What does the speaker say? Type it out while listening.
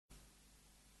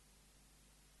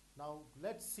Now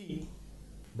let's see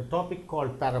the topic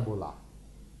called parabola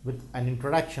with an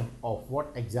introduction of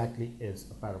what exactly is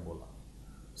a parabola.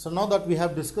 So now that we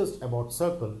have discussed about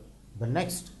circle, the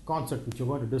next concept which we're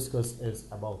going to discuss is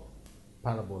about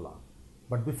parabola.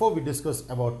 But before we discuss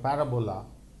about parabola,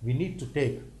 we need to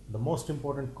take the most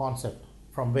important concept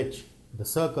from which the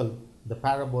circle, the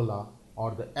parabola,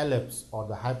 or the ellipse, or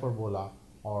the hyperbola,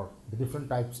 or the different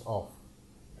types of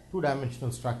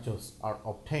two-dimensional structures are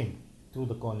obtained through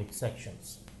the conic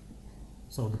sections.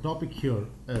 So the topic here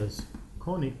is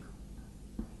conic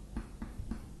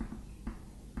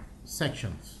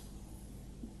sections.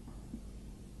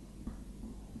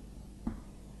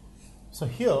 So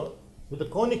here with the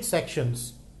conic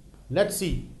sections, let's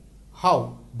see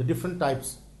how the different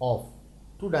types of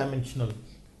two-dimensional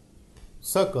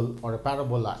circle or a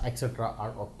parabola, etc.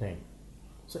 are obtained.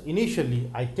 So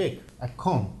initially I take a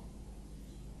cone.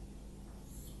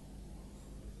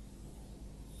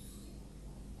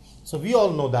 So we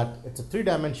all know that it's a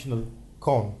three-dimensional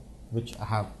cone which I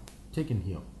have taken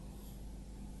here.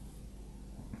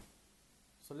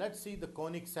 So let's see the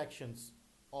conic sections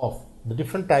of the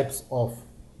different types of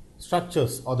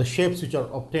structures or the shapes which are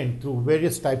obtained through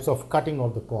various types of cutting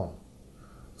of the cone.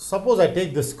 Suppose I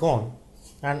take this cone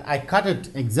and I cut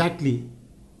it exactly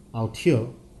out here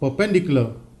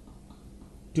perpendicular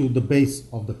to the base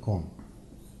of the cone.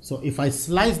 So if I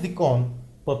slice the cone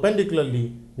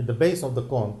perpendicularly with the base of the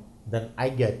cone, then I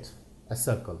get a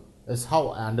circle. Is how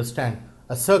I understand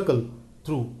a circle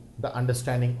through the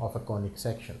understanding of a conic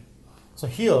section. So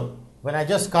here when I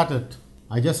just cut it,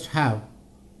 I just have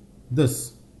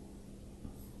this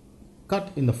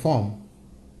cut in the form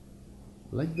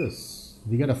like this.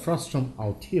 We get a frustum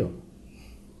out here.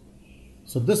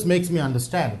 So this makes me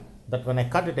understand that when I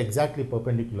cut it exactly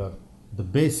perpendicular, the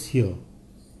base here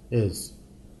is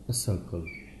a circle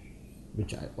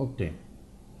which I obtain.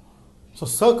 So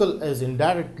circle is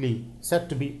indirectly said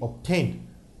to be obtained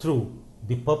through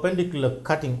the perpendicular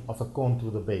cutting of a cone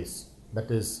through the base.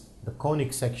 That is the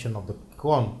conic section of the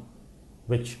cone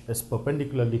which is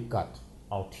perpendicularly cut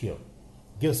out here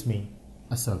gives me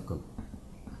a circle.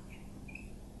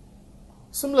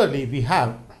 Similarly, we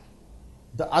have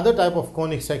the other type of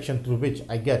conic section through which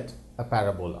I get a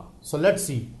parabola. So let's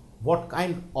see what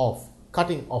kind of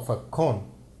cutting of a cone,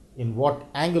 in what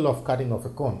angle of cutting of a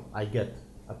cone I get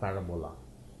a parabola.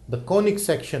 The conic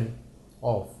section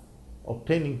of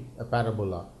obtaining a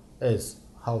parabola is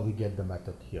how we get the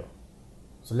method here.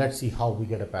 So let's see how we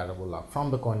get a parabola from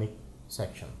the conic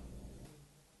section.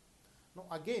 Now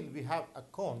again we have a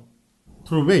cone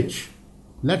through which,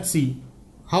 let's see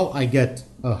how I get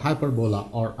a hyperbola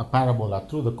or a parabola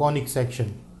through the conic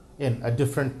section in a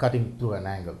different cutting through an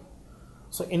angle.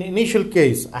 So in initial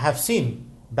case, I have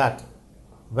seen that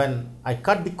when I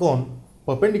cut the cone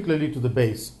perpendicularly to the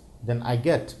base, then I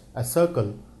get a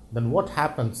circle. Then what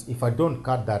happens if I don't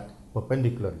cut that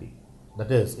perpendicularly?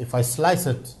 That is, if I slice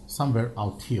it somewhere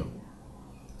out here.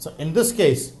 So in this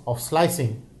case of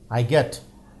slicing, I get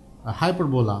a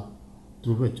hyperbola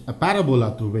through which, a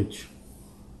parabola through which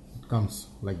it comes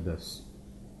like this.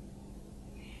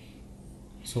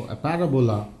 So a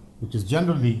parabola which is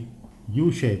generally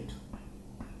U-shaped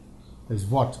is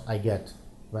what I get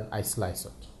when I slice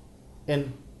it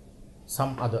in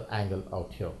some other angle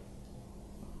out here.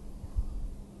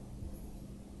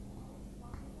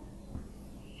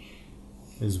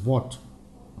 Is what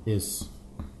is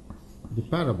the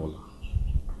parabola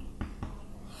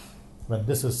when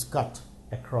this is cut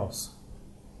across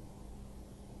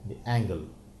the angle,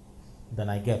 then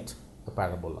I get a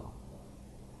parabola.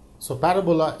 So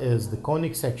parabola is the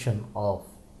conic section of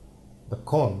the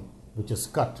cone which is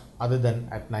cut other than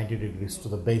at 90 degrees to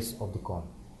the base of the cone.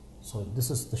 So this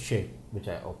is the shape which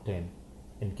I obtain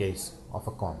in case of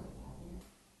a cone.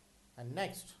 And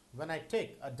next, when I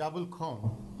take a double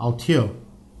cone out here,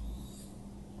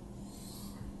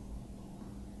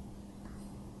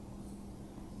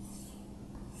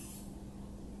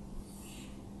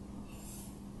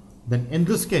 then in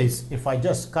this case, if I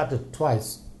just cut it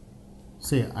twice,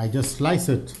 say I just slice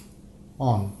it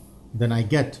on, then I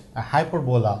get a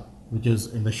hyperbola which is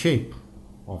in the shape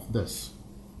of this.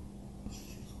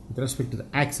 With respect to the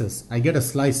axis, I get a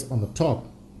slice on the top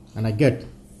and I get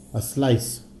a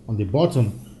slice on the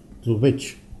bottom through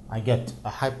which I get a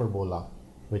hyperbola,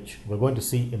 which we're going to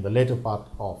see in the later part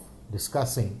of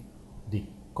discussing the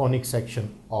conic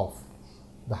section of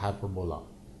the hyperbola.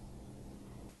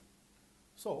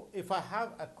 So if I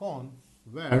have a cone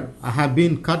where I have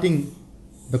been cutting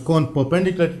the cone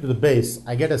perpendicular to the base,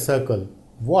 I get a circle.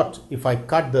 What if I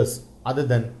cut this other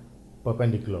than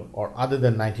perpendicular or other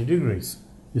than 90 degrees?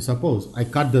 You suppose I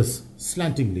cut this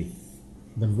slantingly.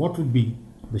 then what would be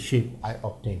the shape I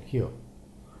obtained here?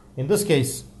 In this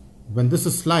case, when this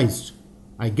is sliced,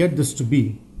 I get this to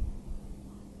be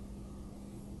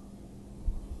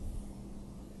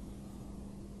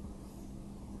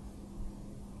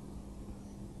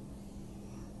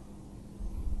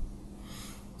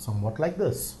somewhat like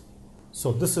this.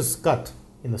 So this is cut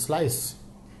in the slice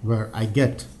where I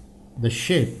get the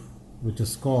shape which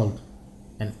is called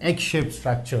an egg-shaped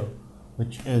structure,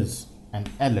 which is an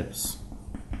ellipse.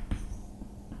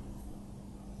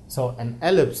 So an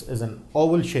ellipse is an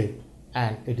oval shape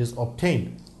and it is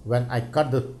obtained when I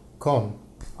cut the cone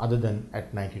other than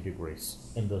at 90 degrees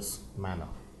in this manner.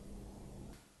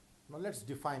 Now let's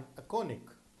define a conic.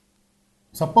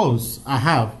 Suppose I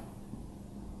have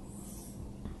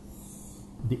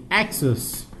the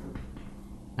axis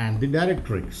and the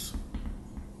directrix,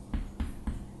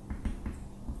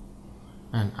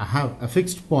 and I have a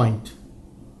fixed point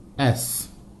S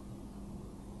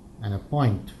and a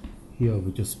point here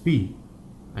which is P,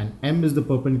 and M is the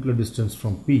perpendicular distance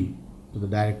from P to the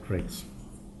directrix.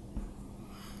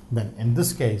 Then in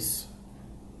this case,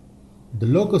 the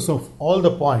locus of all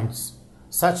the points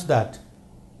such that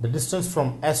the distance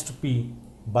from S to P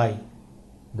by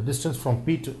the distance from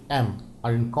P to M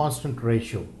are in constant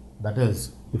ratio. That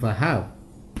is, if I have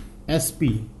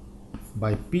SP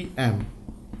by PM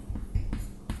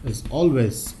is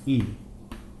always E,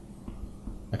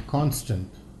 a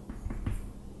constant,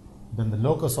 then the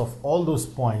locus of all those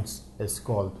points is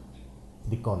called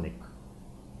the conic.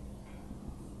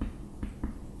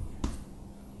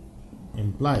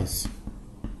 Implies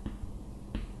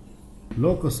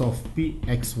locus of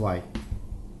PXY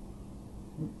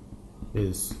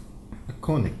is a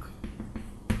conic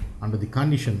under the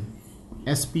condition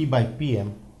SP by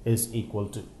PM is equal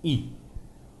to E.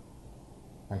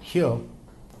 And here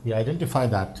we identify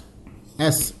that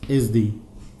S is the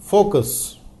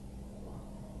focus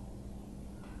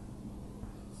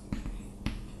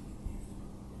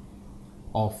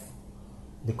of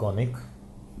the conic,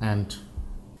 and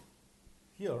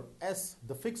here S,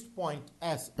 the fixed point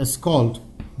S, is called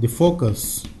the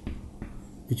focus,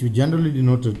 which we generally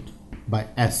denoted by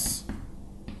S,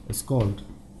 is called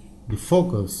the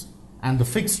focus, and the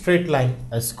fixed straight line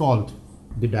is called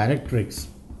the directrix,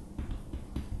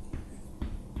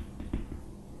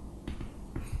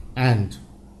 and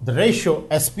the ratio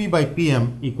SP by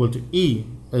PM equal to E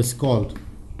is called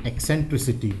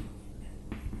eccentricity.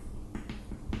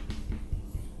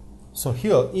 So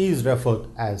here E is referred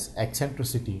as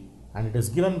eccentricity, and it is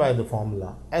given by the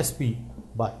formula SP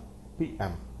by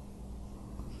PM.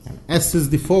 And S is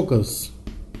the focus,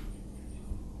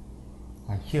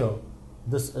 and here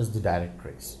this is the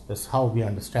directrix. This is how we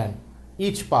understand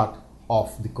each part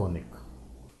of the conic.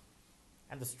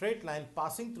 And the straight line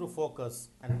passing through focus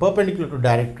and perpendicular to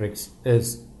directrix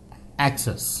is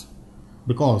axis,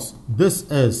 because this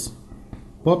is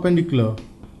perpendicular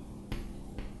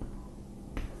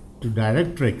to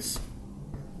directrix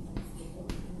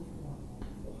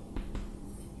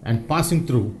and passing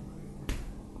through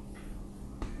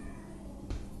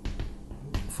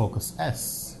focus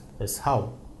S is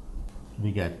how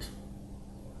we get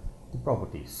the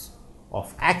properties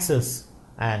of axis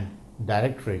and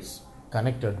directrix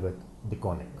connected with the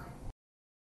conic.